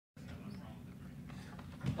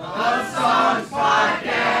Pump Songs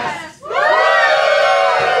Podcast!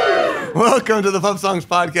 Welcome to the Pump Songs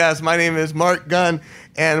Podcast. My name is Mark Gunn,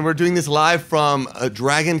 and we're doing this live from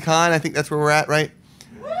DragonCon. I think that's where we're at, right?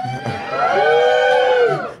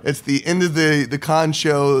 It's the end of the con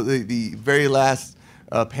show, the very last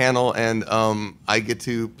panel, and I get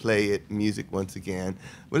to play it music once again.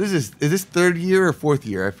 What is this? Is this third year or fourth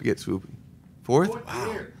year? I forget, Swoopy. Fourth?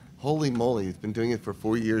 Wow. Year. Holy moly, it's been doing it for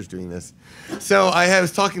 4 years doing this. So I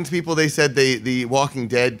was talking to people, they said the Walking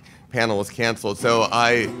Dead panel was canceled, so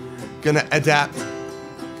I'm gonna adapt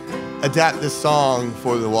this song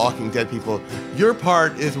for the Walking Dead people. Your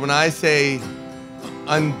part is when I say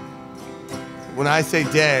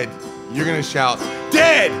dead, you're gonna shout,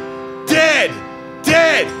 dead, dead,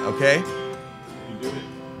 dead, okay? You do it.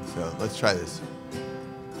 So let's try this.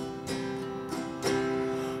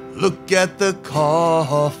 Look at the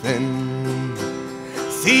coffin,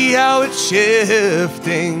 see how it's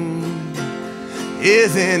shifting.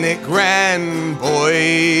 Isn't it grand,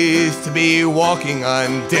 boys, to be walking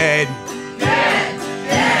undead? Dead,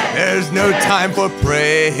 dead. There's no time for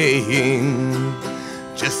praying,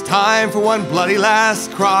 just time for one bloody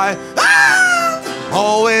last cry. Ah!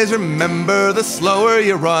 Always remember, the slower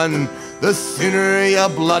you run, the sooner you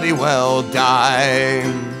bloody well die.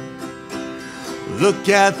 Look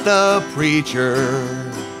at the preacher,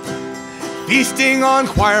 feasting on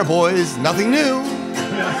choir boys, nothing new.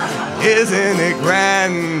 Isn't it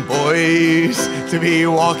grand, boys, to be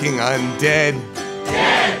walking undead?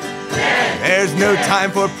 Dead, dead, there's no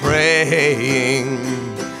time for praying,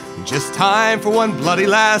 just time for one bloody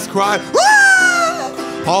last cry.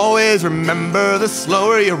 Ah! Always remember, the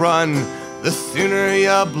slower you run, the sooner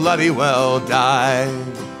you bloody well die.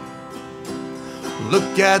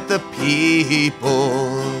 Look at the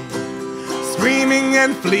people, screaming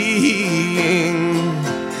and fleeing.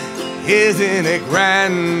 Isn't it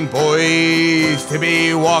grand, boys, to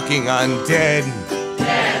be walking undead? Dead,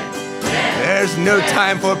 dead. There's no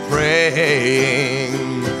time for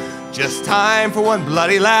praying, just time for one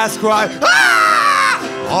bloody last cry.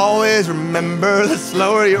 Ah! Always remember, the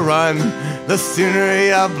slower you run, the sooner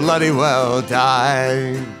you bloody well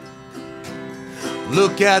die.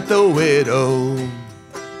 Look at the widow,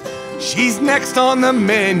 she's next on the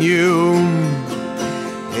menu.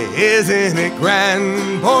 Isn't it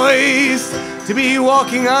grand, boys, to be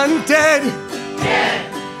walking undead? Dead,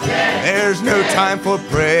 dead, there's no time for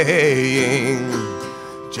praying,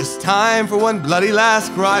 just time for one bloody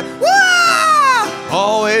last cry. Wah!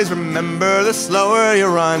 Always remember, the slower you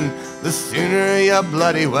run, the sooner you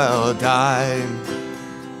bloody well die.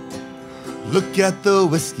 Look at the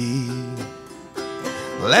whiskey,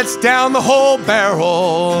 let's down the whole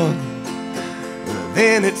barrel.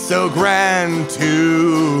 Then it's so grand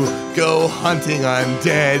to go hunting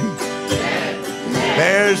undead.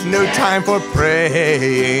 There's no time for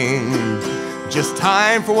praying, just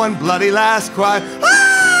time for one bloody last cry.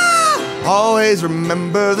 Ah! Always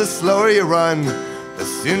remember, the slower you run, the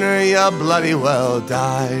sooner you bloody well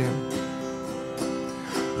die.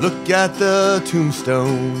 Look at the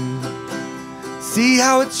tombstone, see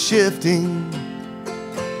how it's shifting.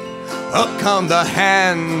 Up come the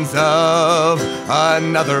hands of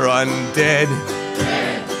another undead.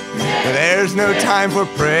 There's no time for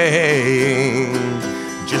praying,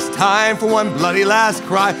 just time for one bloody last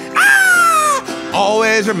cry. Ah!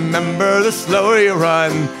 Always remember, the slower you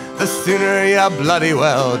run, the sooner you bloody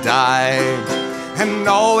well die. And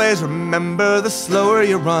always remember, the slower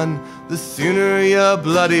you run, the sooner you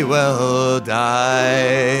bloody well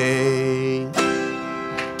die.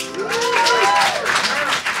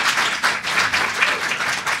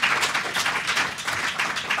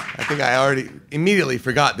 I think I already immediately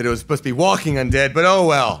forgot that it was supposed to be Walking Undead, but oh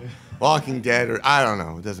well. Walking Dead, or I don't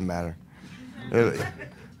know, it doesn't matter. It's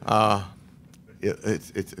a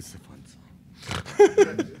fun song.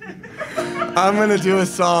 I'm gonna do a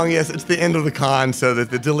song, yes, it's the end of the con, so that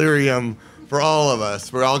the delirium for all of us,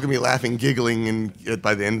 we're all gonna be laughing, giggling, and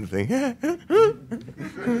by the end of the thing.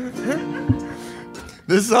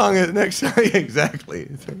 This song is next. Exactly.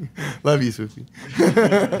 Love you, Swoopy.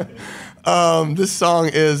 This song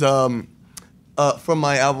is from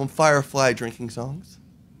my album Firefly Drinking Songs,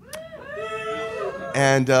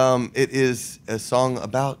 and it is a song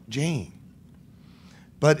about Jayne,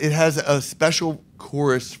 but it has a special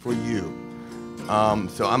chorus for you.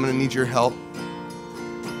 So I'm gonna need your help.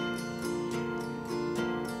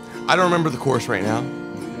 I don't remember the chorus right now.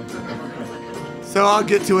 So I'll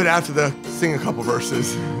get to it after sing a couple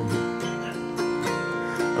verses.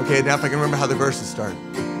 Okay, now if I can remember how the verses start.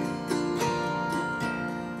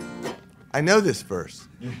 I know this verse.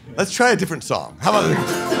 Let's try a different song. How about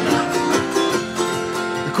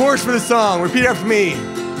the chorus for the song. Repeat after me.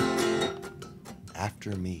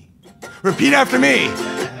 After me. Repeat after me.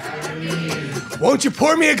 Won't you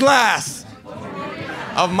pour me a glass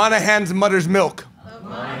of Monahan's mother's milk?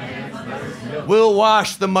 We'll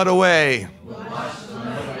wash the mud away.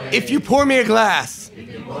 If you pour me a glass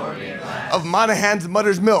of Monahan's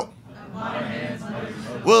mother's milk,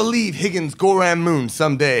 we'll leave Higgins Goram Moon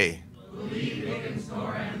someday.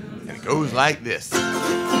 And it goes like this.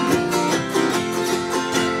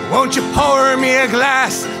 Won't you pour me a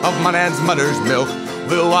glass of Monahan's mother's milk?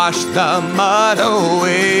 We'll wash the mud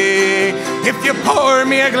away. If you pour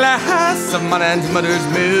me a glass of Monahan's mother's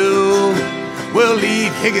milk, we'll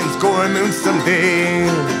leave Higgins Goram Moon someday.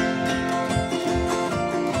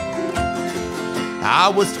 I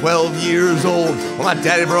was 12 years old when my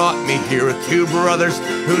daddy brought me here with two brothers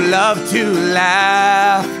who loved to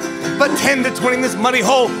laugh. But 10 to 20 in this muddy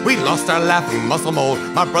hole, we lost our laughing muscle mold.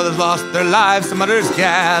 My brothers lost their lives to mother's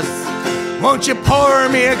gas. Won't you pour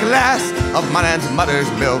me a glass of Monahan's mother's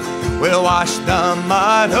milk? We'll wash the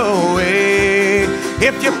mud away.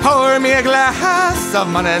 If you pour me a glass of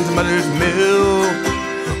Monahan's mother's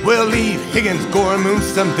milk, we'll leave Higgins Goram Moon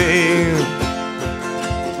someday.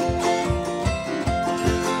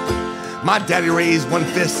 My daddy raised one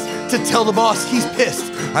fist to tell the boss he's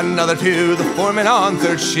pissed, another to the foreman on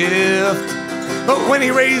third shift. But when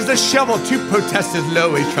he raised a shovel to protest his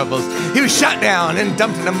low wage troubles, he was shot down and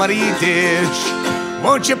dumped in a muddy ditch.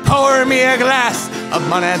 Won't you pour me a glass of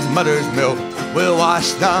Monahan's mother's milk? We'll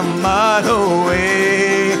wash the mud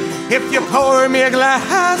away. If you pour me a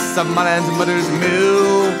glass of Monahan's mother's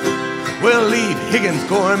milk, we'll leave Higgins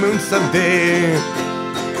Goram Moon someday.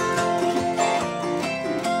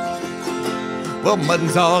 Well,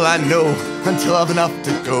 muddin's all I know until I've enough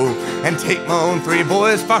to go and take my own three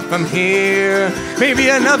boys far from here. Maybe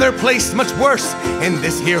another place much worse in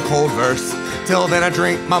this here cold verse. Till then I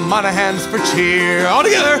drink my Monahans for cheer. All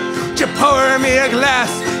together, you pour me a glass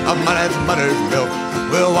of Monahan's mother's milk.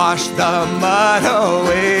 We'll wash the mud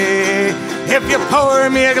away. If you pour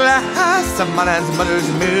me a glass of Monahan's mother's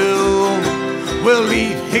milk, we'll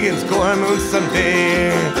leave Higgins Goram Moon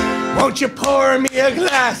someday. Won't you pour me a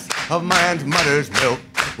glass of Monahan's mother's milk?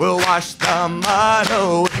 We'll wash the mud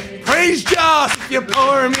away. Praise Joss if you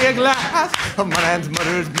pour me a glass of Monahan's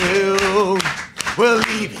mother's milk. We'll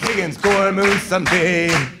leave Higgins Goram Moon someday.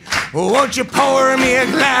 Won't you pour me a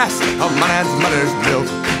glass of Monahan's mother's milk?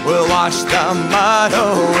 We'll wash the mud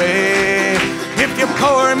away. If you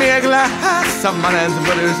pour me a glass of Monahan's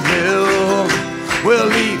mother's milk, we'll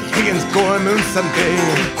leave Higgins Goram Moon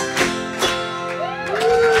someday.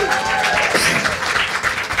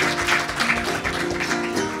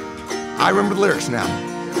 I remember the lyrics now.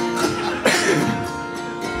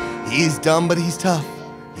 He's dumb, but he's tough.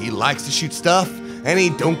 He likes to shoot stuff, and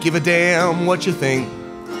he don't give a damn what you think.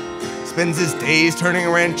 Spends his days turning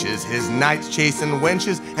wrenches, his nights chasing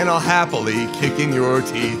wenches, and he'll happily kick in your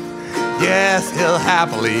teeth. Yes, he'll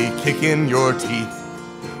happily kick in your teeth.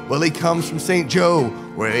 Well, he comes from St. Joe,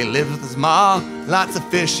 where he lives with his ma, lots of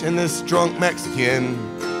fish and this drunk Mexican.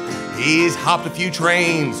 He's hopped a few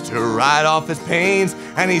trains to ride off his pains,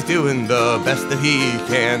 and he's doing the best that he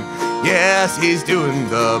can. Yes, he's doing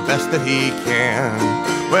the best that he can.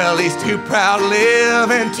 Well, he's too proud to live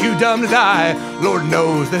and too dumb to die. Lord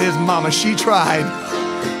knows that his mama, she tried.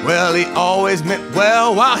 Well, he always meant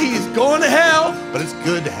well while he's going to hell, but it's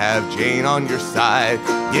good to have Jayne on your side.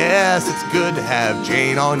 Yes, it's good to have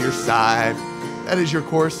Jayne on your side. That is your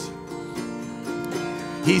course.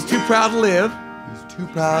 He's too proud to live. Too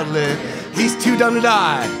proud to live. He's too dumb to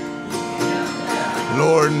die.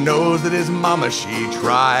 Lord knows that his mama, she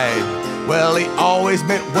tried. Well, he always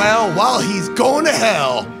meant well while he's going to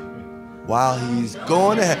hell. While he's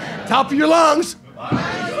going to hell. Top of your lungs.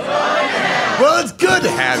 Well, it's good to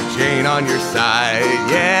have Jayne on your side.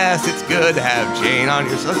 Yes, it's good to have Jayne on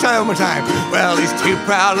your side. Let's try it one more time. Well, he's too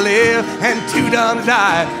proud to live and too dumb to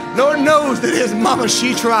die. Lord knows that his mama,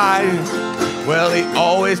 she tried. Well, he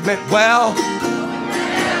always meant well,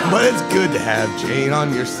 but it's good to have Jayne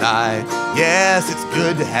on your side. Yes, it's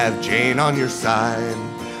good to have Jayne on your side.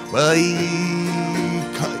 Well, he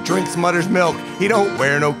drinks mother's milk. He don't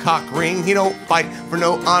wear no cock ring. He don't fight for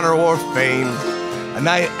no honor or fame. A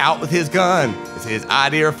night out with his gun is his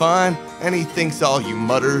idea of fun, and he thinks all you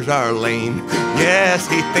mutters are lame. Yes,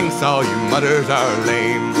 he thinks all you mutters are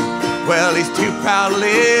lame. Well, he's too proud to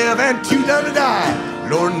live and too dumb to die.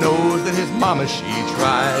 Lord knows that his mama, she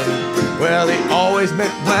tried. Well, he always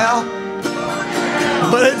meant well,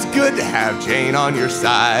 but it's good to have Jayne on your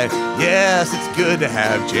side. Yes, it's good to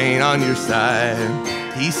have Jayne on your side.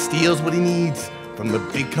 He steals what he needs from the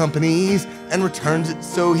big companies and returns it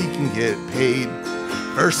so he can get paid.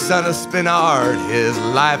 First son of Spinard, his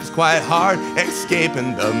life's quite hard,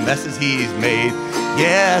 escaping the messes he's made.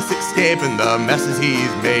 Yes, escaping the messes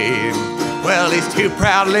he's made. Well, he's too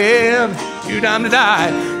proud to live, too dumb to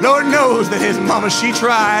die. Lord knows that his mama, she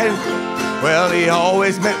tried. Well, he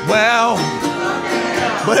always meant well,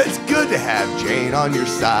 but it's good to have Jayne on your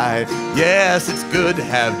side. Yes, it's good to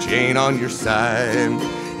have Jayne on your side.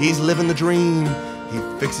 He's living the dream, he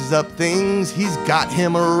fixes up things. He's got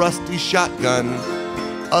him a rusty shotgun,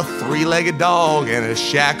 a three-legged dog, and a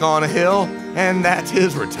shack on a hill, and that's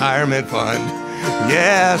his retirement fund.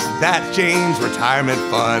 Yes, that's Jayne's retirement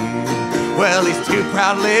fund. Well, he's too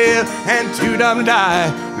proud to live and too dumb to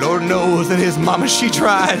die. Lord knows that his mama, she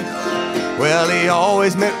tried. Well, he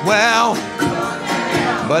always meant well,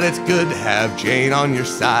 but it's good to have Jayne on your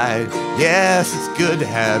side. Yes, it's good to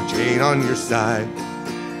have Jayne on your side.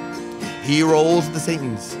 He rolls the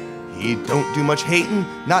Satans. He don't do much hating,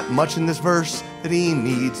 not much in this verse that he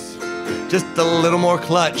needs. Just a little more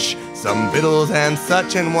clutch, some vittles and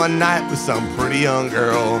such, and one night with some pretty young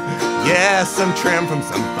girl. Yes, some trim from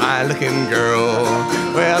some fine-looking girl.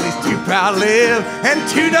 Well, he's too proud to live and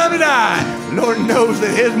too dumb to die. Lord knows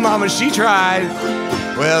that his mama, she tried.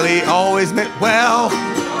 Well, he always meant well,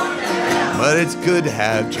 but it's good to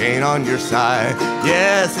have Jayne on your side.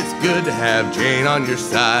 Yes, it's good to have Jayne on your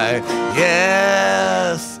side.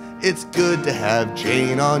 Yes, it's good to have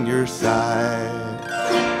Jayne on your side.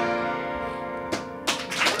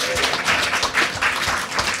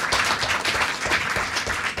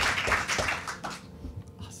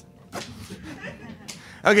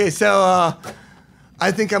 Okay, so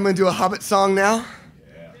I think I'm going to do a Hobbit song now.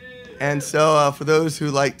 Yeah. And so for those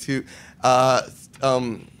who like to be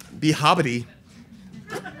Hobbity,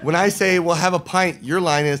 when I say we'll have a pint, your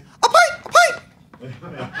line is, a pint, a pint!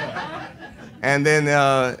 And then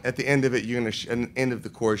at the end of it, at the end of the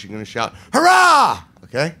chorus, you're going to shout, hurrah!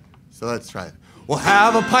 Okay? So let's try it. We'll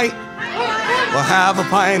have a pint. We'll have a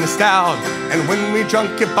pint of stout. And when we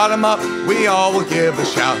drunk it bottom up, we all will give a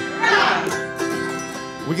shout.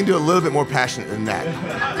 We can do a little bit more passionate than that.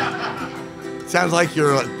 Sounds like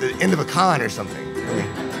you're at the end of a con or something.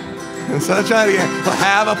 And so let's try it again. We'll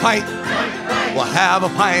have a pint. We'll have a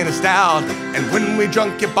pint of stout. And when we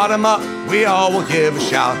drunk it bottom up, we all will give a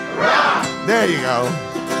shout. There you go.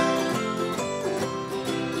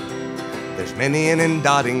 There's many an in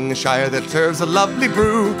Nottinghamshire that serves a lovely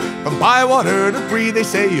brew. From Bywater to Bree, they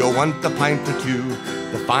say you'll want a pint or two.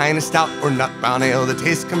 The finest stout or nut brown ale, the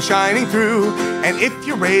taste comes shining through. And if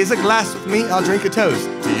you raise a glass with me, I'll drink a toast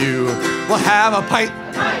to you. We'll have a pint,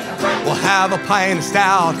 we'll have a pint of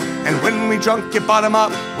stout. And when we drunk it bottom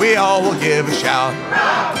up, we all will give a shout.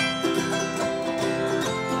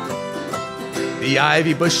 The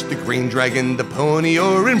ivy bush, the green dragon, the pony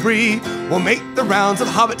or in Bree will make the rounds of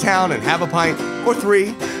Hobbit Town and have a pint or three.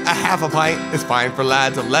 A half a pint is fine for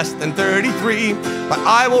lads of less than 33. But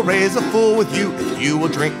I will raise a fool with you if you will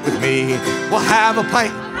drink with me. We'll have a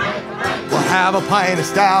pint, we'll have a pint of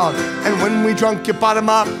stout. And when we drunk it bottom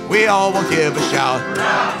up, we all will give a shout.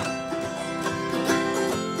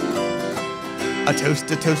 A toast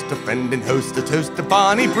to friend and host, a toast to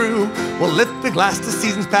Bonnie Brew. We'll lift the glass to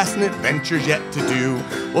seasons past and adventures yet to do.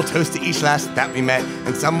 We'll toast to each lass that we met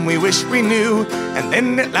and some we wish we knew. And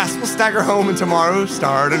then at last we'll stagger home and tomorrow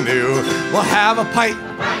start anew. We'll have a pint,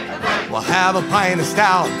 we'll have a pint of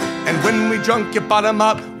stout. And when we drunk it bottom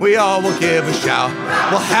up, we all will give a shout.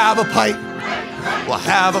 We'll have a pint, we'll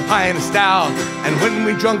have a pint of stout. And when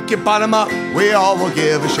we drunk it bottom up, we all will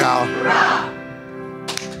give a shout.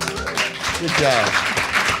 Good job.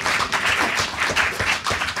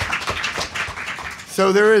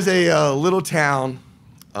 So there is a little town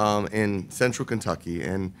in central Kentucky,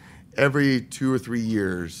 and every 2 or 3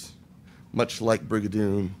 years, much like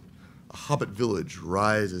Brigadoon, a Hobbit village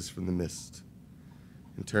rises from the mist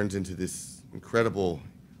and turns into this incredible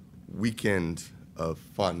weekend of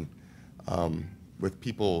fun with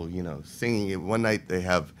people, singing. One night they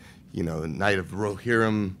have, a night of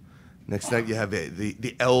Rohirrim. Next night you have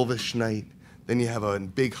the Elvish night. Then you have a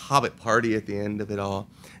big Hobbit party at the end of it all.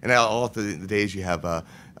 And all through the days you have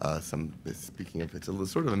some, speaking of, it's a little,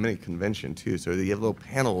 sort of a mini convention too. So you have little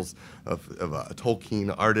panels of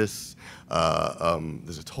Tolkien artists.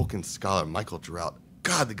 There's a Tolkien scholar, Michael Girout.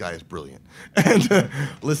 God, the guy is brilliant. And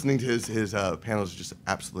listening to his panels is just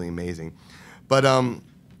absolutely amazing. But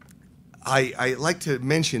I like to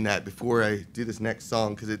mention that before I do this next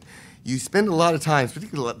song, because you spend a lot of time,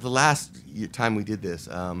 particularly the last time we did this,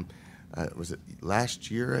 was it last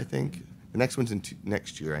year, I think? The next one's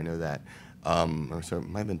next year, I know that. Or so it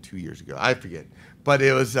might have been 2 years ago, I forget. But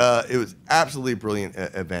it was absolutely a brilliant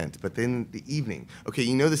event. But then the evening, okay,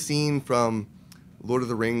 you know the scene from Lord of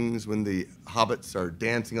the Rings when the Hobbits are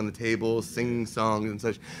dancing on the table, singing songs and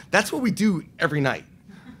such. That's what we do every night.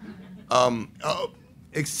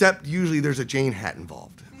 Except usually there's a Jayne hat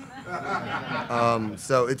involved.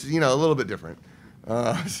 So it's, a little bit different.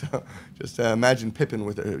 So just imagine Pippin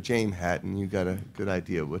with a Jayne hat, and you got a good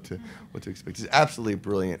idea what to expect. It's absolutely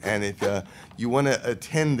brilliant. And if you want to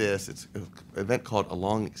attend this, it's an event called A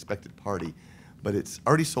Long Expected Party, but it's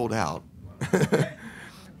already sold out.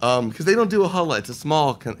 Because they don't do a whole lot. It's a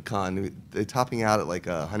small con. They're topping out at like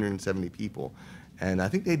 170 people. And I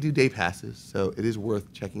think they do day passes, so it is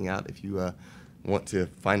worth checking out if you want to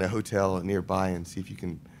find a hotel nearby and see if you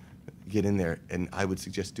can get in there. And I would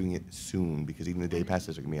suggest doing it soon because even the day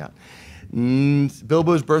passes are going to be out.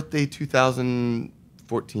 Bilbo's birthday,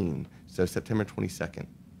 2014, so September 22nd.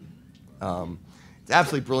 It's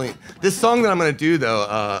absolutely brilliant. This song that I'm going to do,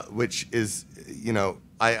 though, which is,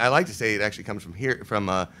 I like to say it actually comes from here, from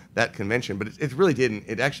that convention, but it really didn't.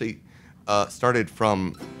 It actually started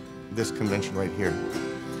from this convention right here.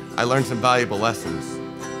 I learned some valuable lessons.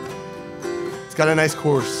 It's got a nice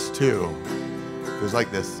chorus, too. It goes like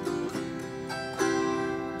this.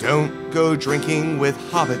 Don't go drinking with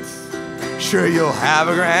hobbits. Sure, you'll have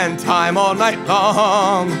a grand time all night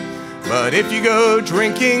long. But if you go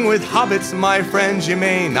drinking with hobbits, my friends, you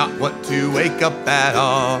may not want to wake up at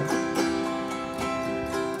all.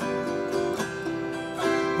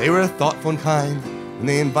 They were thoughtful and kind when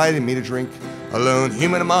they invited me to drink. A lone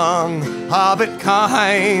human among hobbit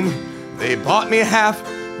kind. They bought me a half,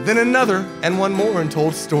 then another, and one more, and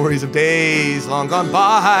told stories of days long gone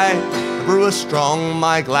by. I brew a strong,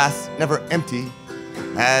 my glass never empty,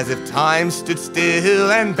 as if time stood still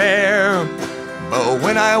and bare. But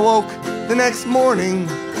when I woke the next morning,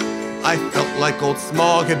 I felt like old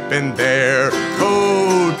Smog had been there.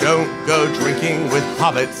 Oh, don't go drinking with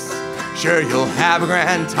hobbits. Sure, you'll have a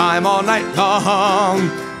grand time all night long.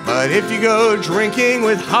 But if you go drinking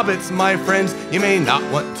with hobbits, my friends, you may not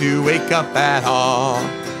want to wake up at all.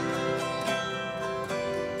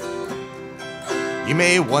 You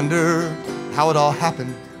may wonder how it all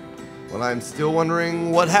happened. Well, I'm still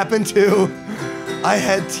wondering what happened too. I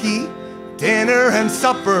had tea, dinner, and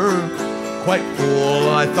supper. Quite full,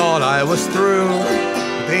 I thought I was through.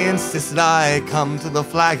 But they insisted I come to the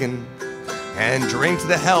flagon and drink to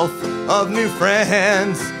the health of new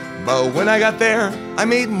friends. But when I got there, I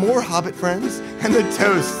made more hobbit friends, and the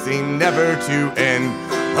toast seemed never to end.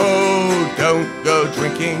 Oh, don't go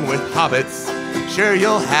drinking with hobbits. Sure,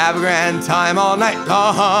 you'll have a grand time all night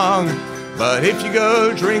long. But if you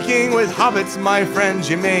go drinking with hobbits, my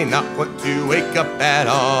friends, you may not want to wake up at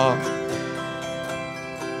all.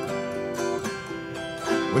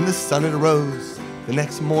 When the sun had arose the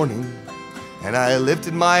next morning, and I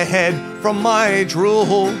lifted my head from my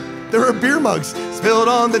drool, there were beer mugs spilled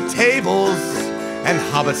on the tables, and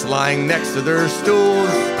hobbits lying next to their stools.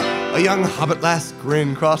 A young hobbit lass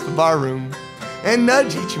grinned across the barroom and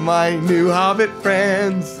nudged each of my new hobbit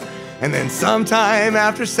friends. And then sometime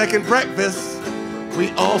after second breakfast,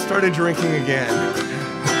 we all started drinking again.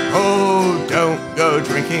 Oh, don't go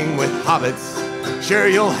drinking with hobbits. Sure,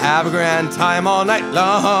 you'll have a grand time all night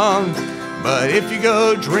long. But if you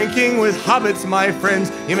go drinking with hobbits, my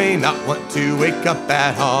friends, you may not want to wake up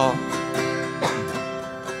at all.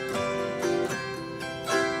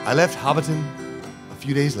 I left Hobbiton a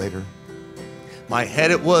few days later. My head,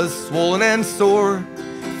 it was swollen and sore.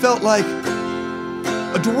 Felt like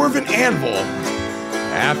a dwarven anvil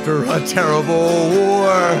after a terrible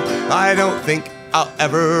war. I don't think I'll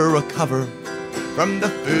ever recover from the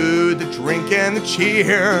food, the drink, and the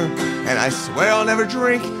cheer. And I swear I'll never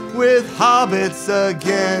drink with hobbits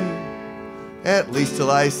again, at least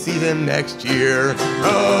till I see them next year.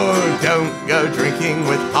 Oh, don't go drinking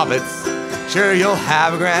with hobbits. Sure, you'll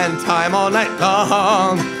have a grand time all night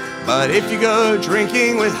long. But if you go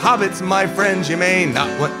drinking with hobbits, my friends, you may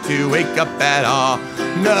not want to wake up at all.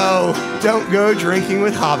 No, don't go drinking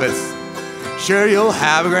with hobbits. Sure, you'll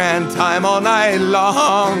have a grand time all night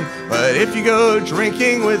long. But if you go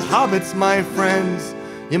drinking with hobbits, my friends,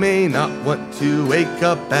 you may not want to wake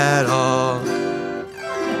up at all.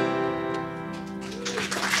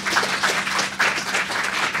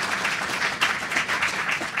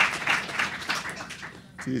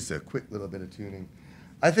 Just a quick little bit of tuning.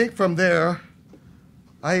 I think from there,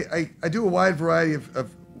 I do a wide variety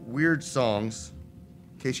of weird songs,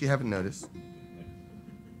 in case you haven't noticed.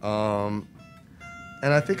 And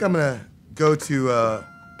I think I'm going to go to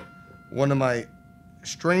one of my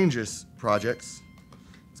strangest projects.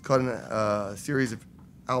 It's called a series of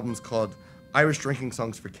albums called Irish Drinking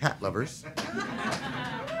Songs for Cat Lovers.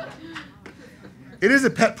 It is a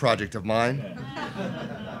pet project of mine.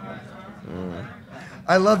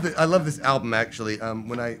 I love this album actually.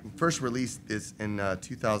 When I first released this in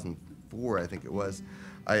 2004, I think it was,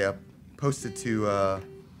 I posted or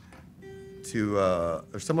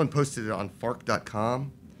someone posted it on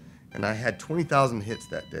Fark.com, and I had 20,000 hits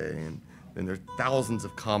that day, and then there's thousands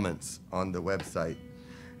of comments on the website.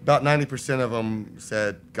 About 90% of them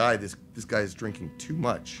said, "Guy, this guy is drinking too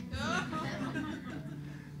much."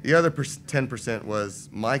 The other 10% was,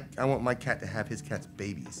 "I want my cat to have his cat's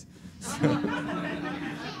babies." So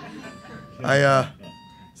I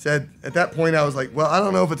said, at that point, I was like, well, I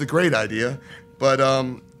don't know if it's a great idea, but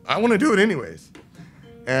I want to do it anyways.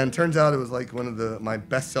 And turns out it was like one of my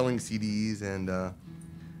best-selling CDs, and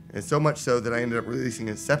so much so that I ended up releasing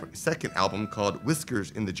a second album called Whiskers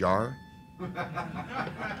in the Jar.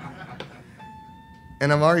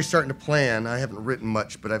 And I'm already starting to plan, I haven't written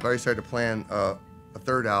much, but I've already started to plan a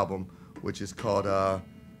third album, which is called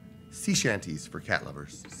Sea Shanties for Cat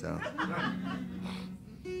Lovers. So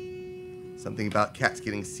something about cats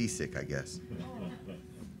getting seasick, I guess.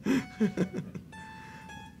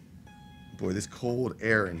 Boy, this cold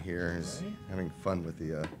air in here is having fun with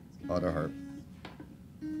the auto harp.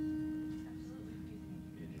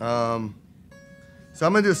 So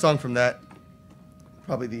I'm gonna do a song from that.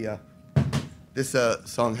 Probably this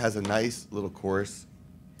song has a nice little chorus.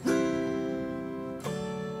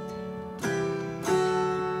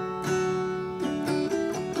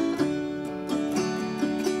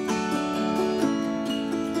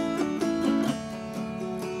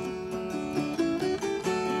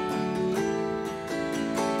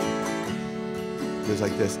 Goes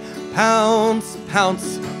like this. Pounce,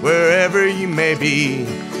 pounce, wherever you may be.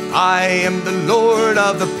 I am the Lord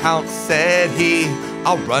of the Pounce, said he.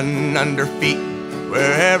 I'll run under feet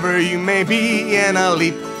wherever you may be, and I'll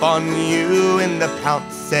leap on you in the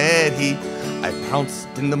Pounce, said he. I pounced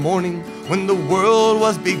in the morning when the world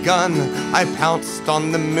was begun. I pounced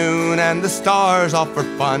on the moon and the stars all for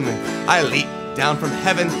fun. I leaped down from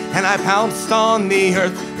heaven and I pounced on the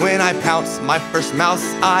earth. When I pounced my first mouse,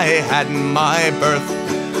 I had my birth.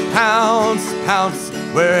 Pounce, pounce,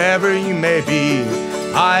 wherever you may be.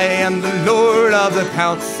 I am the Lord of the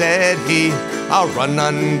Pounce, said he. I'll run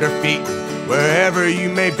under feet wherever you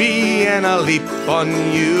may be, and I'll leap on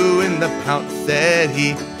you in the Pounce, said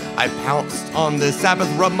he. I pounced on the Sabbath,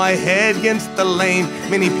 rubbed my head against the lane.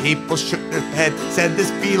 Many people shook their head, said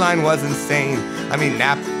this feline was insane. I mean,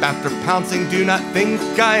 nap after pouncing, do not think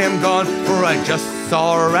I am gone, for I just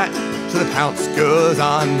saw a rat, so the pounce goes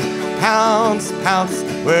on. Pounce, pounce,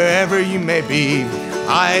 wherever you may be.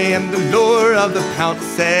 I am the Lord of the Pounce,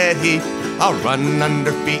 said he. I'll run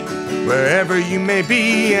under feet wherever you may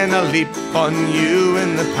be, and I'll leap on you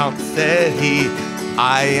in the Pounce, said he.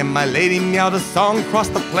 I and my lady meowed a song across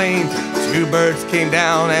the plain. Two birds came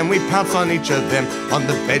down and we pounced on each of them. On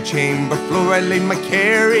the bedchamber floor I laid my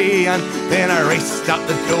carry-on. Then I raced out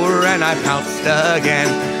the door and I pounced again.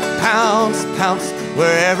 Pounce, pounce,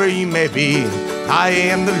 wherever you may be. I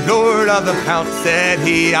am the Lord of the Pounce, said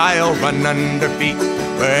he. I'll run under feet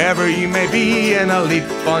wherever you may be, and I'll leap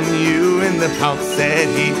on you in the Pounce, said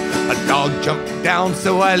he. A dog jumped down,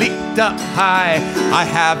 so I leaped up high. I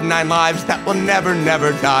have 9 lives that will never,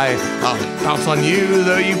 never die. I'll pounce on you,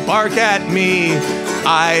 though you bark at me.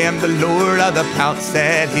 I am the Lord of the Pounce,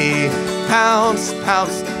 said he. Pounce,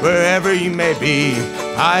 pounce, wherever you may be.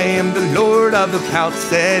 I am the Lord of the Pounce,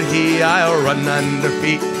 said he. I'll run under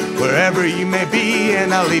feet wherever you may be,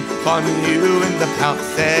 and I'll leap on you in the Pounce,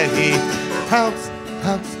 said he. Pounce,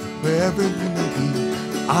 pounce, wherever you may be.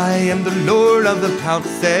 I am the Lord of the Pounce,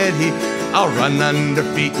 said he. I'll run under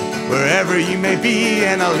feet wherever you may be,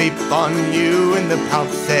 and I'll leap on you in the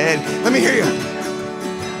Pounce, said. Let me hear you.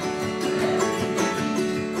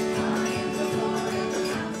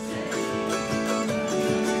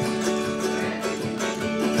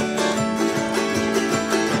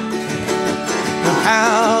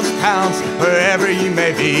 Pounce, pounce, wherever you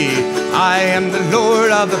may be. I am the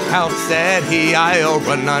Lord of the Pounce, said he. I'll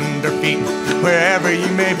run under feet wherever you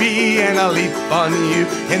may be, and I'll leap on you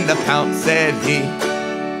in the Pounce, said he.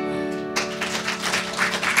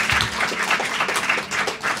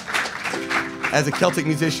 As a Celtic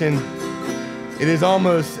musician, it is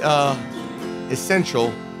almost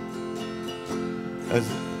essential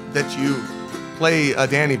that you play a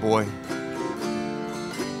Danny boy.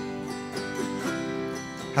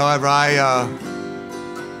 However, I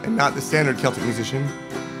am not the standard Celtic musician,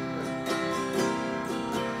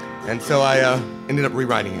 and so I ended up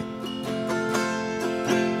rewriting it.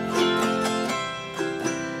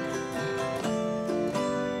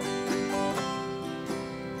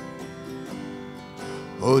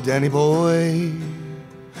 Oh, Danny boy,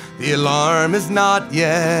 the alarm is not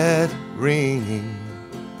yet ringing.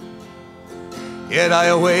 Yet I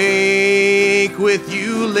awake with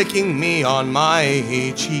you licking me on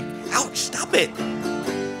my cheek. Ouch, stop it!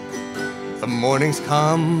 The morning's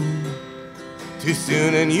come too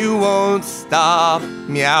soon and you won't stop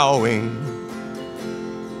meowing.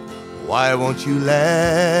 Why won't you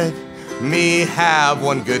let me have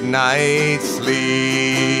one good night's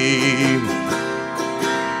sleep?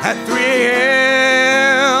 At 3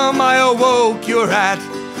 a.m. I awoke, you're at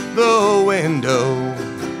the window.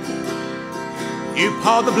 You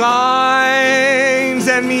pawed the blinds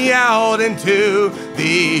and meowed into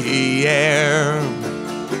the air.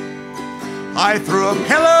 I threw a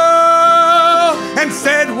pillow and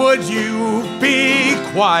said, would you be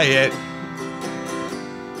quiet?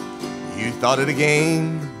 You thought it a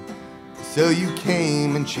game, so you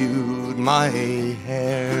came and chewed my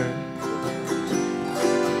hair.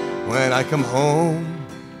 When I come home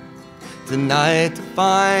tonight to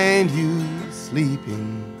find you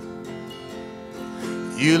sleeping,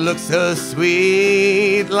 you look so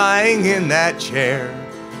sweet lying in that chair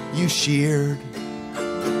you sheared.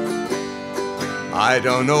 I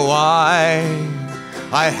don't know why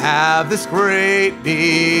I have this great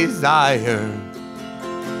desire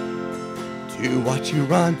to watch you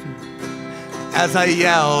run as I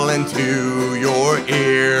yell into your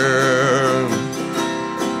ear.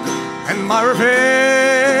 And my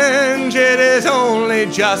revenge, it is only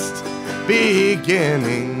just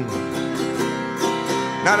beginning.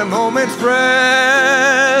 Not a moment's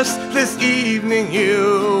rest this evening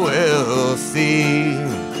you will see.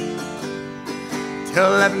 Till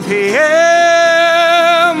 11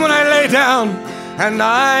 p.m. when I lay down and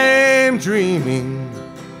I'm dreaming.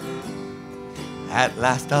 At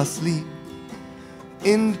last I'll sleep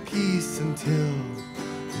in peace until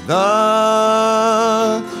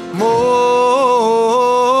the morning.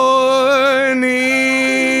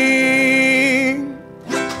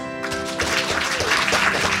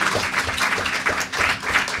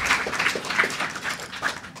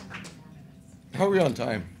 How are we on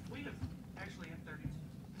time? We actually have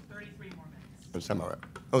 33 more minutes. That's all right.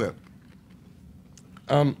 Okay.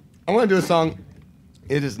 I want to do a song.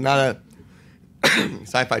 It is not a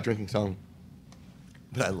sci-fi drinking song,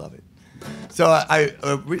 but I love it. So I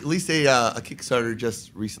released a Kickstarter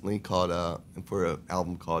just recently called for an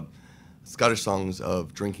album called Scottish Songs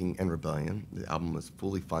of Drinking and Rebellion. The album was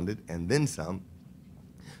fully funded and then some,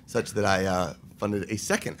 such that I funded a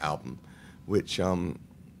second album, which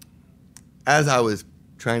as I was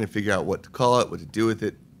trying to figure out what to call it, what to do with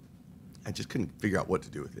it, I just couldn't figure out what to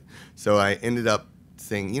do with it. So I ended up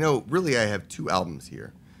saying, you know, really I have 2 albums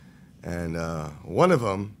here. And one of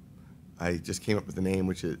them, I just came up with a name,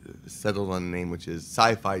 which is settled on a name, which is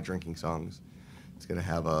Sci-Fi Drinking Songs. It's going to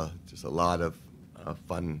have just a lot of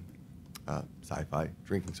fun sci-fi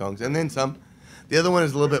drinking songs, and then some. The other one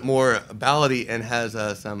is a little bit more ballady and has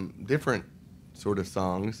some different sort of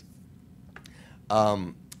songs.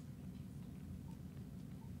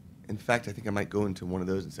 In fact, I think I might go into one of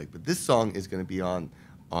those in a sec. But this song is going to be on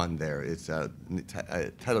there. It's a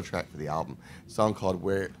title track for the album. A song called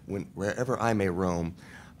Wherever I May Roam.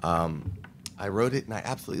 I wrote it and I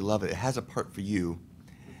absolutely love it. It has a part for you.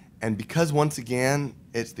 And because once again,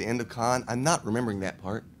 it's the end of con, I'm not remembering that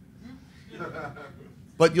part.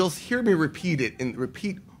 But you'll hear me repeat it and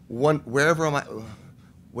repeat whatever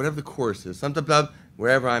the chorus is. Something about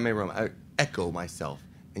wherever I may roam. I echo myself.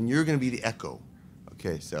 And you're going to be the echo.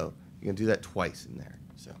 Okay, so you're going to do that twice in there.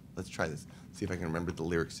 So let's try this. See if I can remember the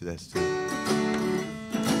lyrics to this too.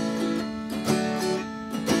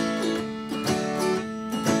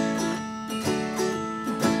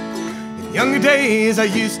 In younger days I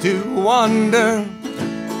used to wander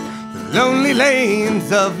the lonely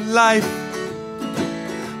lanes of life,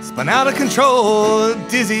 spun out of control,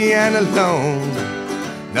 dizzy and alone,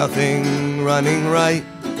 nothing running right.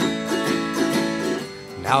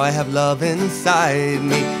 Now I have love inside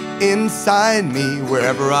me,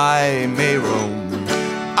 wherever I may roam.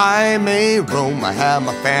 I may roam, I have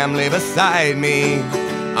my family beside me,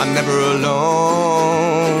 I'm never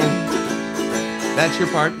alone. That's your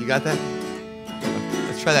part, you got that?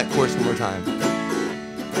 Let's try that chorus one more time.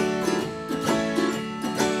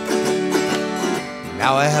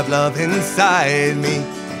 Now I have love inside me,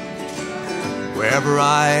 wherever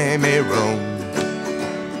I may roam.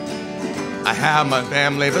 I have my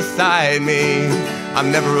family beside me,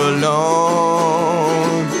 I'm never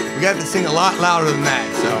alone. We got to sing a lot louder than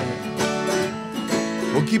that, so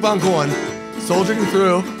we'll keep on going, soldiering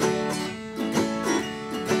through.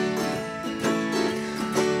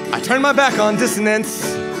 I turned my back on dissonance,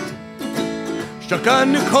 struck a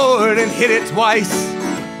new chord and hit it twice.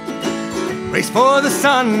 Race for the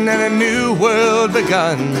sun and a new world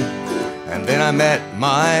begun, and then I met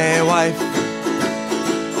my wife.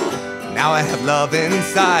 Now I have love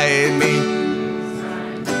inside me,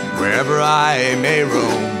 wherever I may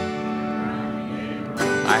roam.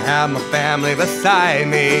 I have my family beside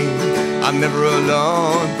me, I'm never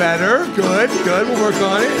alone. Better, good, we'll work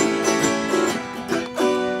on it.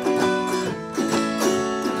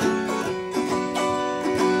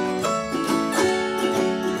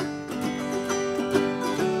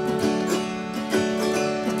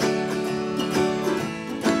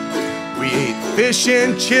 Fish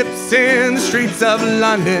and chips in the streets of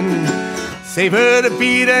London, savored a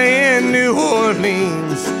pita in New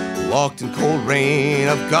Orleans, walked in cold rain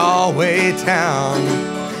of Galway town.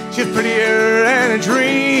 She's prettier than a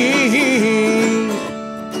dream.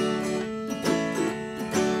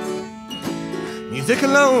 Music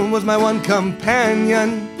alone was my one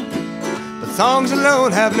companion, but songs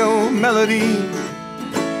alone have no melody.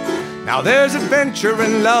 Now there's adventure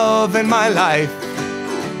and love in my life,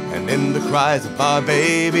 and in the cries of our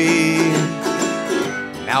baby.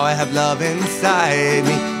 Now I have love inside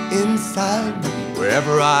me,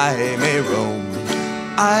 wherever I may roam.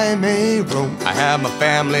 I may roam. I have my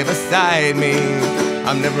family beside me,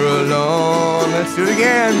 I'm never alone. Let's do it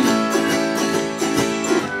again.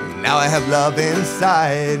 Now I have love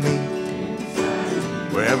inside me,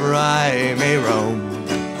 wherever I may roam.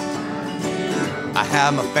 I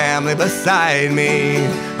have my family beside me,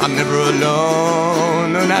 I'm never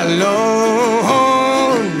alone, no, not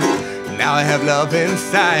alone. Now I have love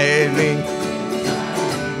inside me,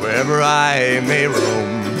 wherever I may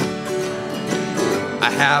roam.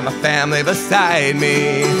 I have my family beside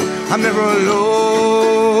me, I'm never alone.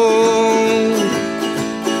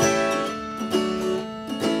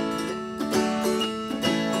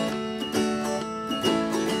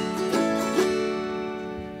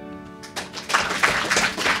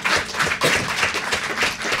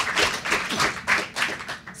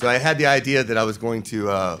 So I had the idea that I was going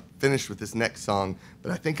to finish with this next song,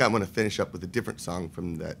 but I think I'm going to finish up with a different song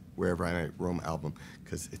from that Wherever I May Roam album,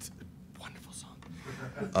 because it's a wonderful song.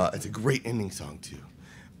 It's a great ending song, too.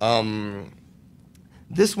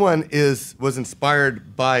 This one was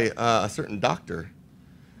inspired by a certain doctor.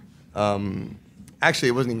 Actually,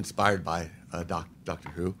 it wasn't even inspired by Doctor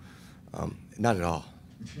Who. Not at all.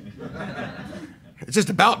 It's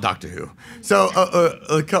just about Doctor Who. So,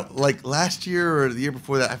 like last year or the year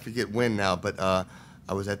before that, I forget when now, but I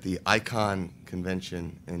was at the Icon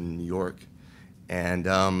convention in New York, and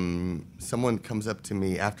someone comes up to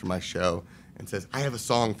me after my show and says, "I have a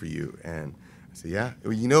song for you." And I said, "Yeah,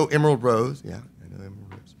 you know Emerald Rose?" "Yeah, I know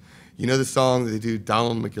Emerald Rose." "You know the song that they do,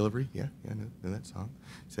 Donald McGillivray?" "Yeah, I know that song."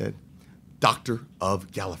 He said, "Doctor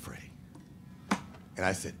of Gallifrey." And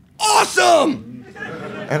I said, "Awesome!"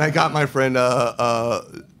 And I got my friend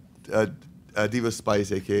Devo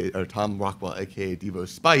Spice, or Tom Rockwell, a.k.a. Devo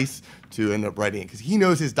Spice, to end up writing it, because he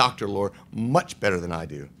knows his doctor lore much better than I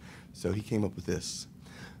do. So he came up with this.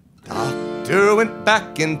 Doctor went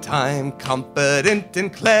back in time, competent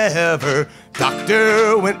and clever.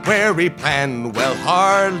 Doctor went where he planned, well,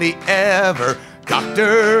 hardly ever.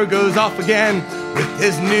 Doctor goes off again with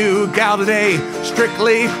his new gal today.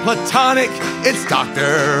 Strictly platonic, it's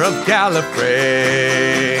Doctor of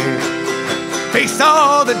Gallifrey. Face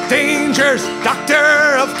all the dangers,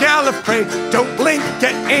 Doctor of Gallifrey. Don't blink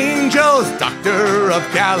at angels, Doctor of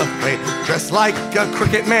Gallifrey. Dressed like a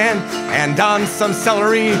cricket man and on some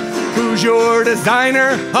celery. Who's your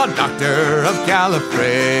designer? A Doctor of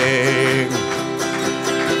Gallifrey.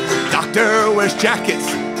 Doctor wears jackets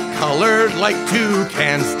colored like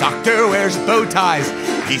toucans. Doctor wears bow ties,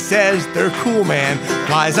 he says they're cool, man.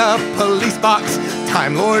 Flies a police box,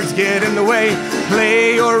 Time Lords get in the way.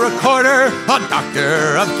 Play your recorder, a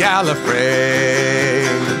Doctor of Gallifrey.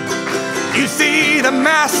 You see the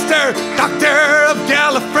master, Doctor of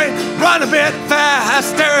Gallifrey. Run a bit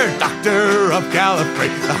faster, Doctor of Gallifrey.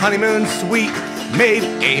 The honeymoon suite made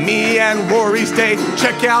Amy and Rory stay.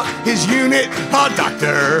 Check out his unit, a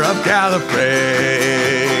Doctor of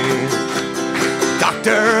Gallifrey.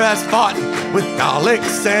 Doctor has fought with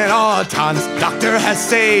Daleks and Autons. Doctor has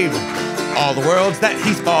saved all the worlds that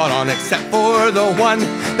he's fought on, except for the one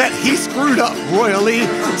that he screwed up royally.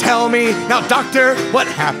 Tell me now, Doctor, what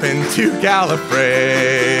happened to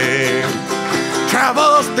Gallifrey?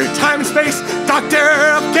 Travels through time and space, Doctor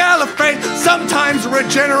of Gallifrey. Sometimes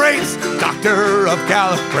regenerates, Doctor of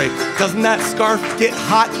Gallifrey. Doesn't that scarf get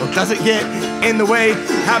hot, or does it get in the way?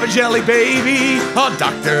 Have a jelly baby, a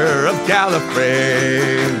Doctor of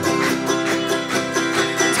Gallifrey.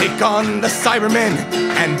 Take on the Cybermen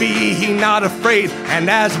and be he not afraid. And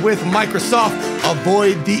as with Microsoft,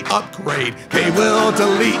 avoid the upgrade. They will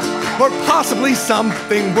delete, or possibly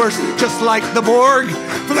something worse, just like the Borg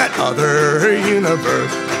from that other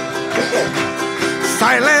universe.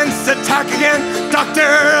 Silence, attack again, Doctor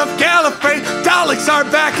of Gallifrey. Daleks are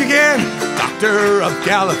back again, Doctor of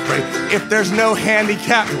Gallifrey. If there's no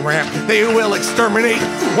handicap ramp, they will exterminate,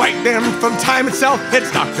 wipe them from time itself.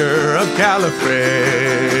 It's Doctor of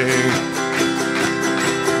Gallifrey.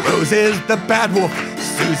 Rose is the bad wolf,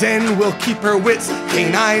 Susan will keep her wits,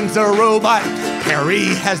 K9's a robot,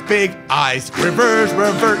 Harry has big eyes, Rivers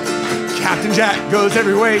revert, Captain Jack goes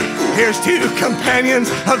every way. Here's two companions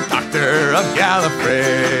of Doctor of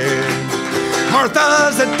Gallifrey.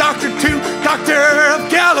 Martha's a doctor too, Doctor of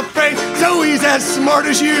Gallifrey. Zoe's as smart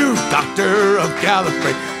as you, Doctor of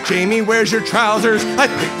Gallifrey. Jamie, where's your trousers? I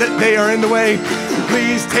think that they are in the way.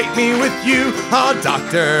 Please take me with you, oh,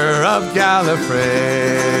 Doctor of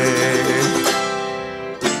Gallifrey.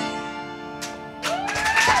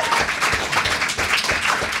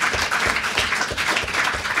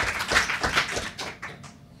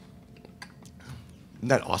 Isn't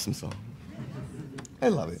that awesome song? I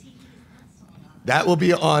love it. That will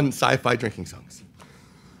be on Sci-Fi Drinking Songs.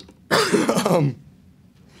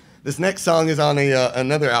 This next song is on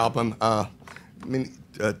another album.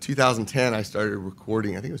 2010 I started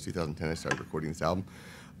recording. I think it was 2010 I started recording this album.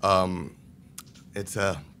 I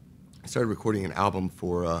started recording an album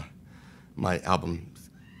for my album.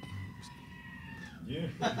 Yeah.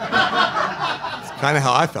 It's kind of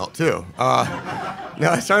how I felt too.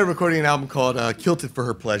 I started recording an album called "Kilted for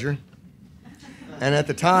Her Pleasure," and at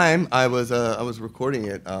the time I was recording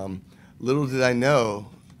it. Little did I know,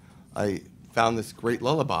 I found this great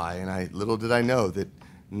lullaby, and little did I know that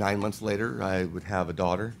 9 months later I would have a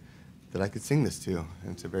daughter that I could sing this to,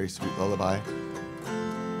 and it's a very sweet lullaby.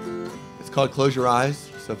 It's called "Close Your Eyes,"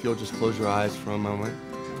 so if you'll just close your eyes for a moment,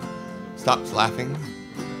 stop laughing.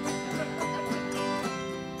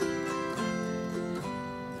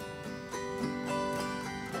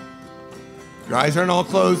 Your eyes aren't all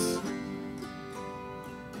closed.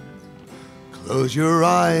 Close your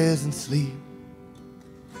eyes and sleep.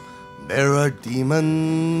 There are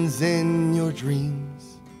demons in your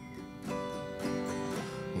dreams.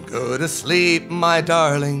 Go to sleep, my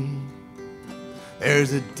darling.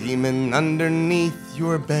 There's a demon underneath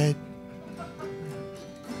your bed.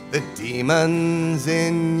 The demons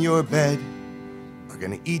in your bed are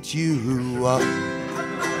gonna eat you up.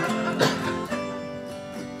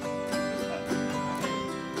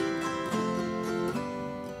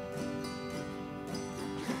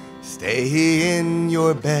 Stay in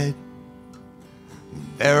your bed.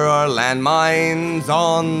 There are landmines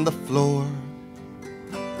on the floor.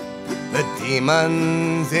 The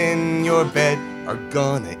demons in your bed are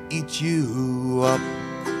gonna eat you up.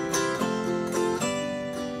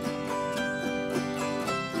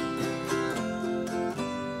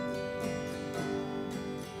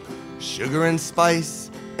 Sugar and spice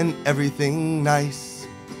and everything nice.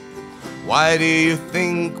 Why do you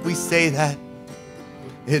think we say that?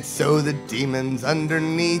 It's so the demons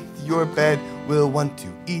underneath your bed will want to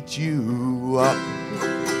eat you up.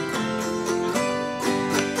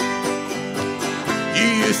 You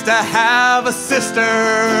used to have a sister.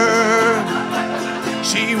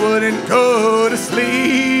 She wouldn't go to sleep.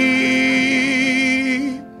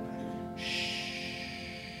 Shh.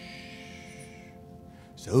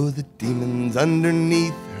 So the demons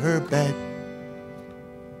underneath her bed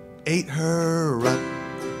ate her up.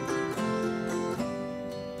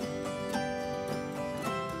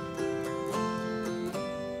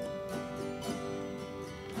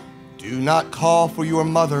 Do not call for your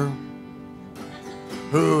mother.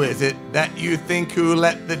 Who is it that you think who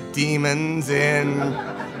let the demons in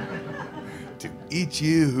to eat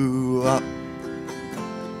you up?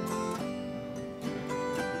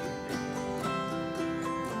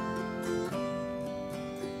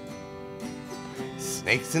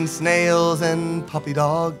 Snakes and snails and puppy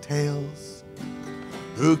dog tails.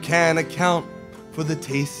 Who can account for the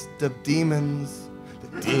taste of demons?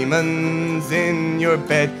 The demons in your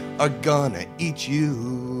bed are gonna eat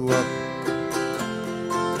you up.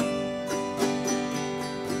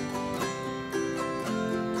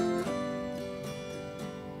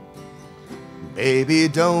 Baby,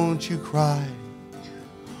 don't you cry,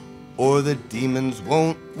 or the demons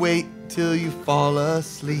won't wait till you fall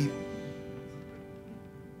asleep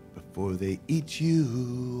before they eat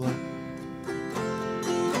you up.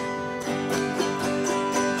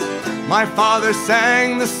 My father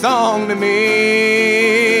sang the song to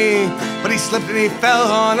me, but he slipped and he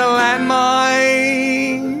fell on a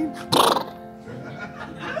landmine.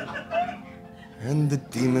 And the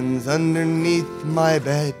demons underneath my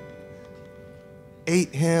bed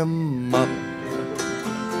ate him up.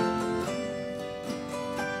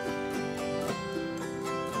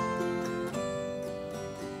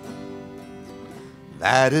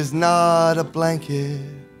 That is not a blanket.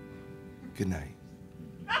 Good night.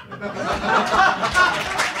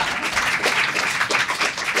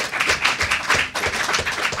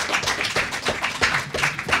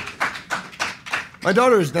 My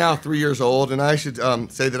daughter is now 3 years old, and I should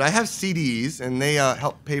say that I have CDs, and they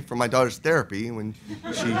help pay for my daughter's therapy when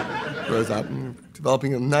she grows up. And we're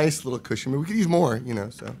developing a nice little cushion. We could use more, you know,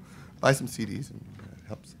 so buy some CDs, and it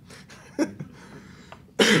helps.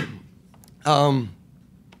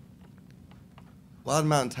 Wild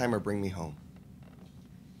Mountain Timer, Bring Me Home.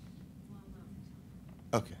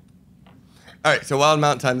 Okay. All right, so Wild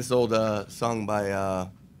Mountain Time, this old song by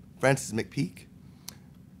Francis McPeak,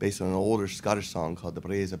 based on an older Scottish song called The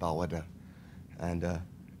Braes of Balwada. And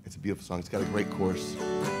it's a beautiful song. It's got a great chorus.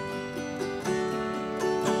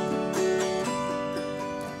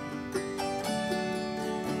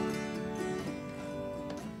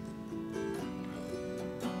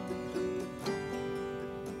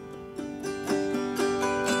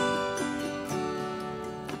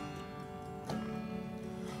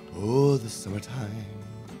 Oh, the summertime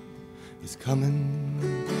is coming,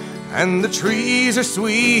 and the trees are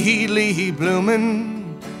sweetly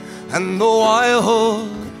blooming, and the wild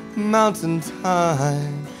mountain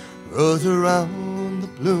thyme grows around the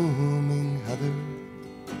blooming heather.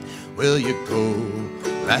 Will you go,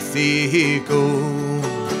 lassie, go?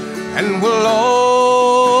 And we'll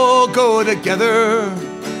all go together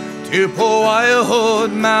to poor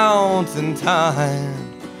wild mountain thyme,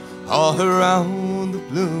 all around the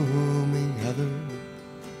blooming heather.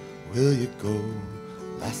 Will you go,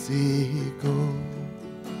 lassie, go?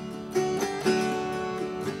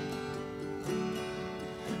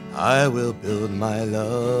 I will build my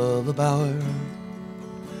love a bower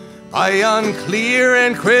by yon clear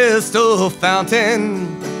and crystal fountain,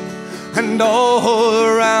 and all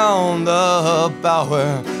around the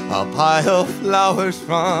bower a pile of flowers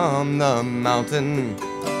from the mountain.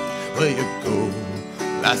 Will you go,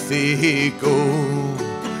 lassie, go?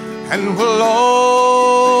 And we'll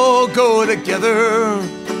all go together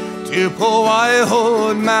to poor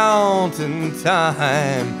wild mountain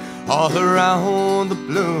thyme, all around the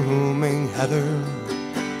blooming heather.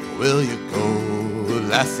 Will you go,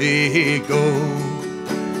 lassie, go?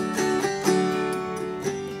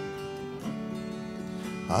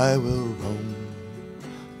 I will roam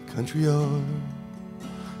the country o'er,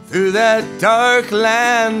 through that dark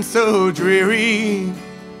land so dreary,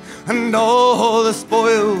 and all the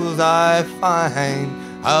spoils I find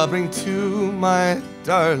I'll bring to my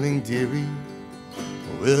darling dearie.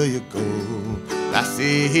 Will you go,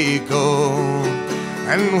 lassie, go?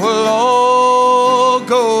 And we'll all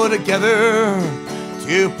go together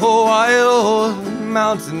to poor wild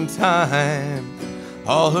mountain thyme,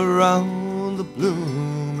 all around the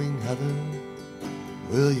blooming heather.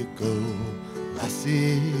 Will you go,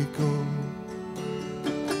 lassie, go?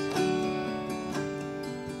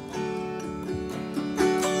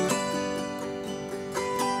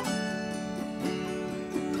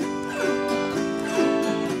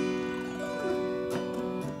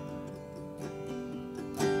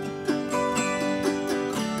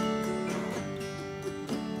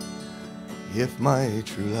 If my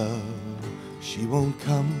true love, she won't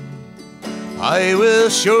come, I will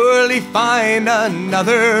surely find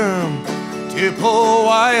another to poor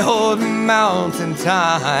wild mountain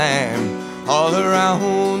thyme, all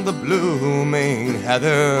around the blooming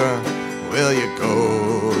heather. Will you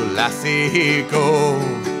go, lassie, go?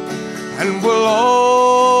 And we'll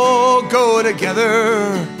all go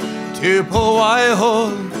together to poor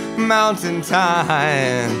wild mountain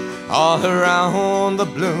thyme, all around the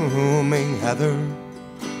blooming heather.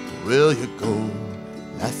 Will you go,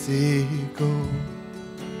 lassie, go?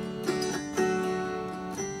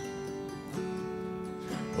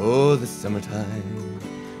 Oh, the summertime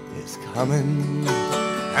is coming,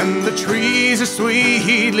 and the trees are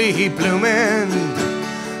sweetly blooming,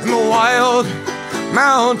 and the wild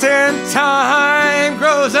mountain thyme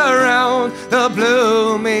grows around the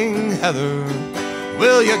blooming heather.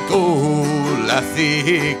 Will you go,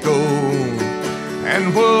 lassie, go?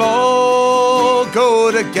 And we'll all go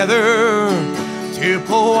together to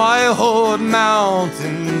poor wild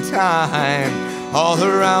mountain thyme, all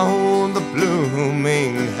around the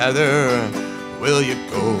blooming heather. Will you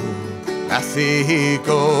go, lassie,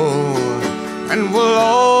 go? And we'll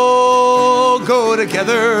all go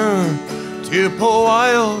together to poor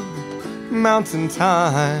wild mountain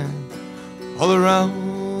thyme, all around.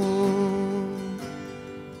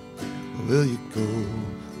 Will you go,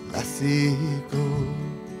 lassie, go?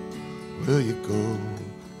 Will you go,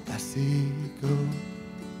 lassie, go?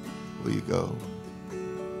 Will you go?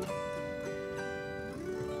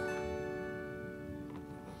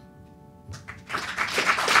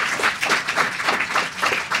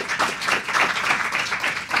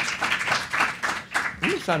 How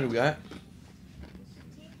much time do we got?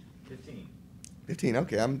 15. 15,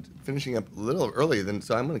 okay. I'm finishing up a little earlier than,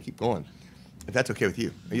 so I'm going to keep going. If that's okay with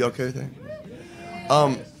you. Are you okay with that?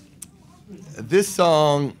 This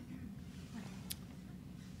song,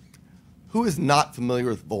 who is not familiar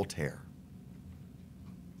with Voltaire?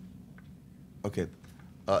 Okay,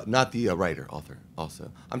 not the writer, author, also.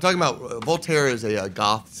 I'm talking about, Voltaire is a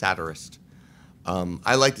goth satirist.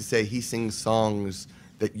 I like to say he sings songs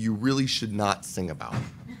that you really should not sing about.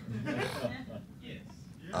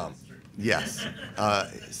 Yes.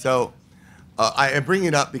 So I bring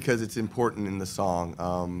it up because it's important in the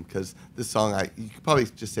song, because this song, you could probably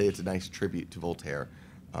just say it's a nice tribute to Voltaire.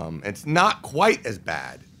 It's not quite as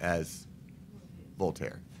bad as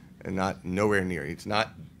Voltaire, and nowhere near. It's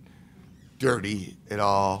not dirty at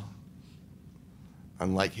all,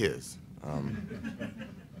 unlike his.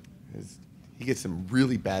 He gets some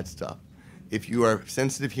really bad stuff. If you are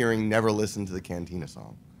sensitive hearing, never listen to the Cantina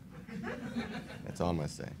song. That's all I'm going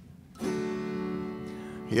to say.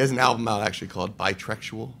 He has an album out actually called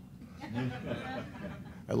Bitrexual.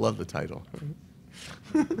 I love the title.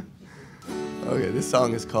 Okay, this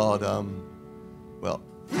song is called, well,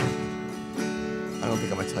 I don't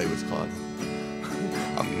think I'm going to tell you what it's called.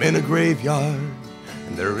 I'm in a graveyard,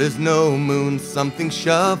 and there is no moon, something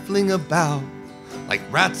shuffling about, like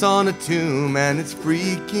rats on a tomb, and it's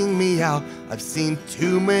freaking me out. I've seen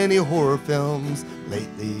too many horror films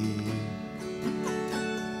lately.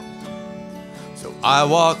 So I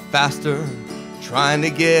walk faster, trying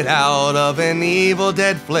to get out of an Evil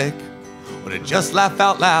Dead flick, or to just laugh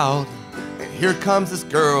out loud. And here comes this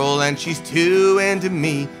girl, and she's too into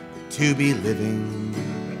me to be living.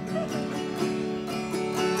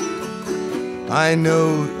 I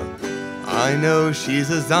know she's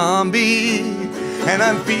a zombie, and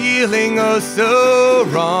I'm feeling oh so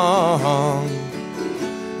wrong.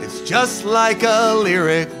 It's just like a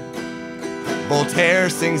lyric Voltaire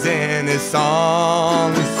sings in his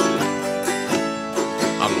songs.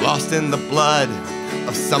 I'm lost in the blood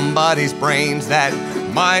of somebody's brains that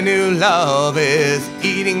my new love is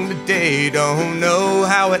eating today. Don't know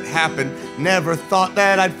how it happened, never thought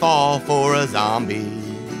that I'd fall for a zombie.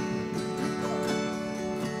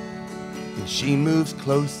 And she moves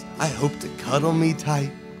close, I hope to cuddle me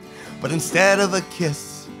tight, but instead of a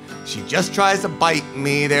kiss, she just tries to bite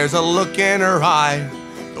me. There's a look in her eye,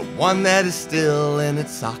 the one that is still in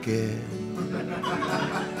its socket.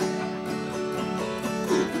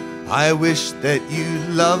 I wish that you'd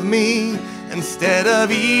love me instead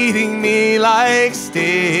of eating me like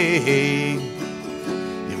steak.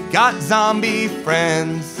 You've got zombie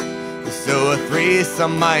friends, so a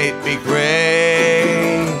threesome might be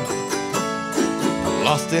great. I'm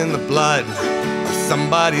lost in the blood of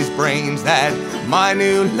somebody's brains that my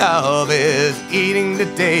new love is eating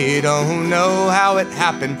today. Don't know how it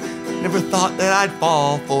happened, never thought that I'd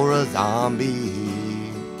fall for a zombie.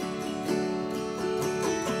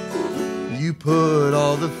 You put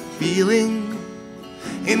all the feeling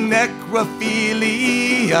in necrophilia.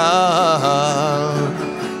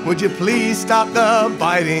 Would you please stop the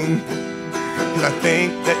biting? 'Cause I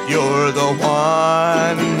think that you're the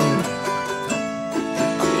one.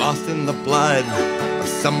 I'm lost in the blood of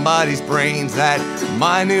somebody's brains that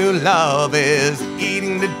my new love is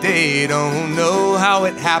eating today. Don't know how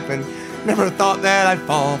it happened, never thought that I'd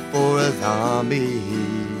fall for a zombie.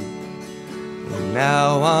 And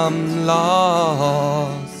now I'm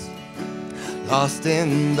lost, lost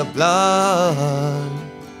in the blood,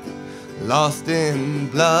 lost in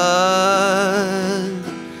blood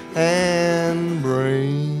and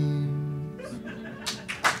brains.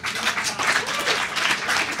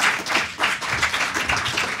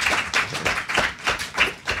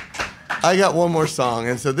 I got one more song,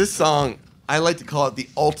 and so this song, I like to call it the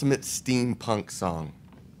ultimate steampunk song.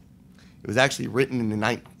 It was actually written in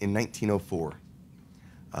 1904.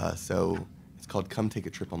 So it's called Come Take a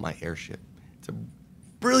Trip on My Airship. It's a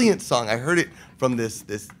brilliant song. I heard it from this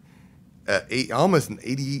almost an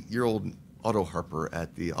 80-year-old auto harper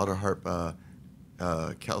at the auto harp,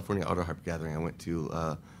 California auto harp gathering I went to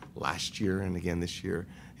last year and again this year.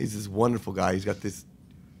 He's this wonderful guy. He's got this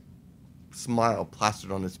smile plastered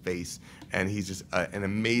on his face, and he's just an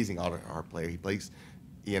amazing auto harp player. He plays,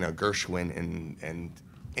 Gershwin and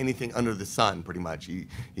anything under the sun, pretty much. He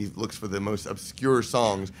looks for the most obscure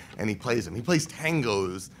songs, and he plays them. He plays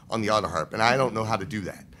tangos on the auto harp, and I don't know how to do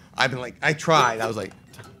that. I tried. I was like,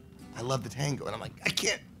 I love the tango. And I'm like, I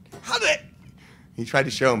can't. How did I? He tried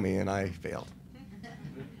to show me, and I failed.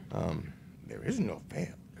 There is no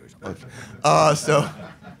fail. So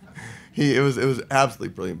it was absolutely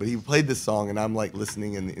brilliant. But he played this song, and I'm like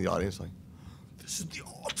listening in the audience, like, this is the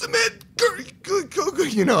ultimate,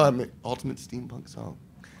 you know, ultimate steampunk song.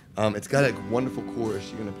 It's got a wonderful chorus.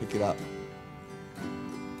 You're gonna pick it up.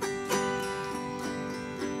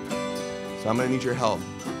 So I'm gonna need your help.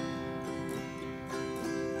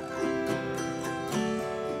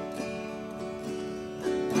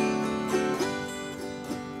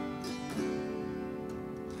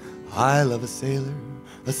 I love a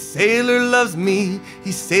sailor loves me.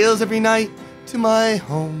 He sails every night to my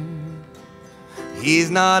home. He's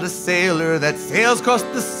not a sailor that sails across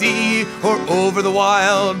the sea or over the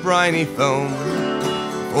wild briny foam.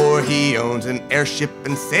 For he owns an airship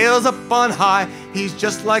and sails up on high. He's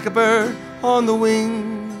just like a bird on the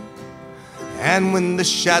wing. And when the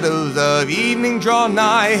shadows of evening draw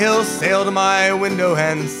nigh, he'll sail to my window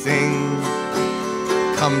and sing.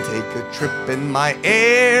 Come take a trip in my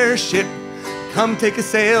airship. Come take a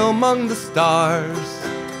sail among the stars.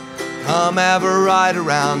 Come have a ride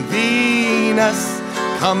around Venus.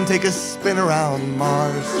 Come take a spin around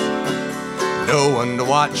Mars. No one to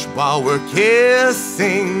watch while we're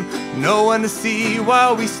kissing. No one to see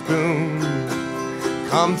while we spoon.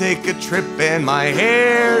 Come take a trip in my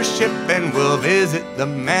airship and we'll visit the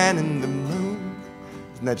man in the moon.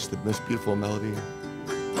 Isn't that just the most beautiful melody?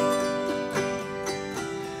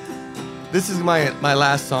 This is my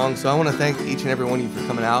last song, so I want to thank each and every one of you for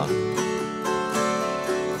coming out.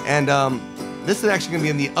 And this is actually going to be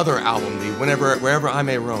in the other album, the Wherever I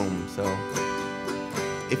May Roam. So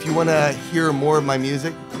if you want to hear more of my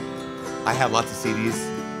music, I have lots of CDs.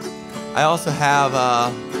 I also have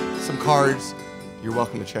some cards. You're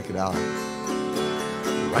welcome to check it out.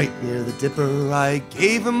 Right near the dipper, I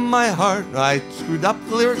gave him my heart. I screwed up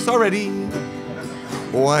the lyrics already.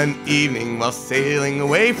 One evening while sailing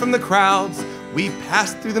away from the crowds, we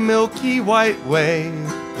passed through the Milky White Way.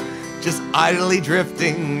 Just idly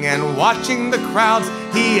drifting and watching the crowds,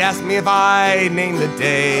 he asked me if I named the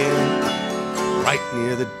day. Right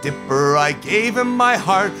near the dipper, I gave him my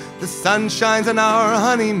heart. The sun shines on our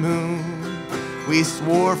honeymoon. We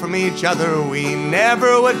swore from each other we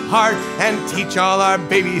never would part and teach all our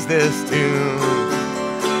babies this tune.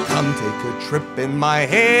 Come take a trip in my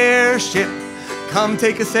airship. Come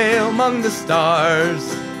take a sail among the stars.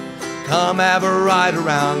 Come have a ride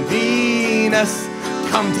around Venus.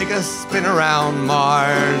 Come take a spin around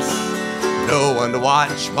Mars. No one to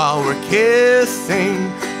watch while we're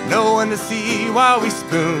kissing. No one to see while we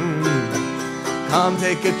spoon. Come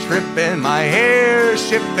take a trip in my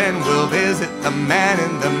airship and we'll visit the man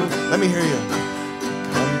in the moon. Let me hear you.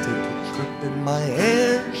 Come take a trip in my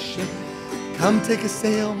airship. Come take a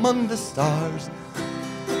sail among the stars.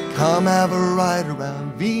 Come have a ride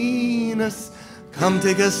around Venus. Come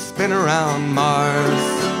take a spin around Mars.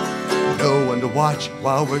 No one to watch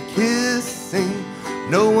while we're kissing.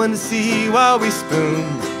 No one to see while we spoon.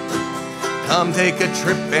 Come take a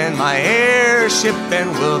trip in my airship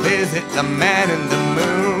and we'll visit the man in the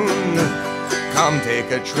moon. Come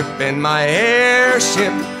take a trip in my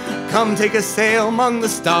airship. Come take a sail among the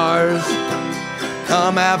stars.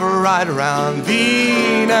 Come have a ride around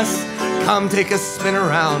Venus. Come take a spin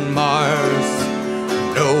around Mars.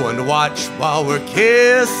 No one to watch while we're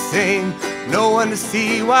kissing. No one to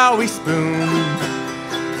see while we spoon.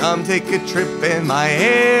 Come take a trip in my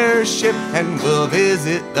airship and we'll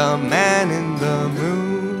visit the man in the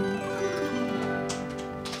moon.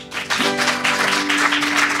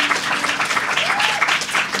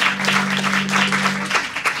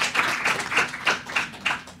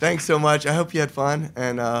 Thanks so much. I hope you had fun,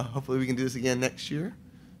 and hopefully we can do this again next year.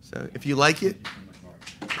 So if you like it,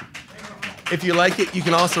 you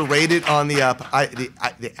can also rate it on the app.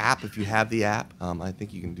 The app, if you have the app, I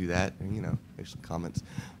think you can do that, and make some comments.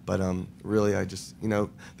 But really, I just the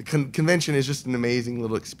convention is just an amazing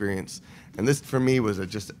little experience, and this for me was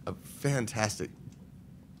just a fantastic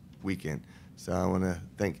weekend. So I want to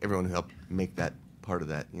thank everyone who helped make that part of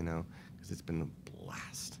that, because it's been a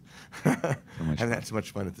blast. I haven't had so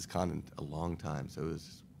much fun at this con in a long time, so it was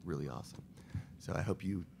just really awesome. So I hope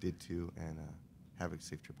you did too, and have a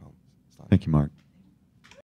safe trip home. Thank you, Mark.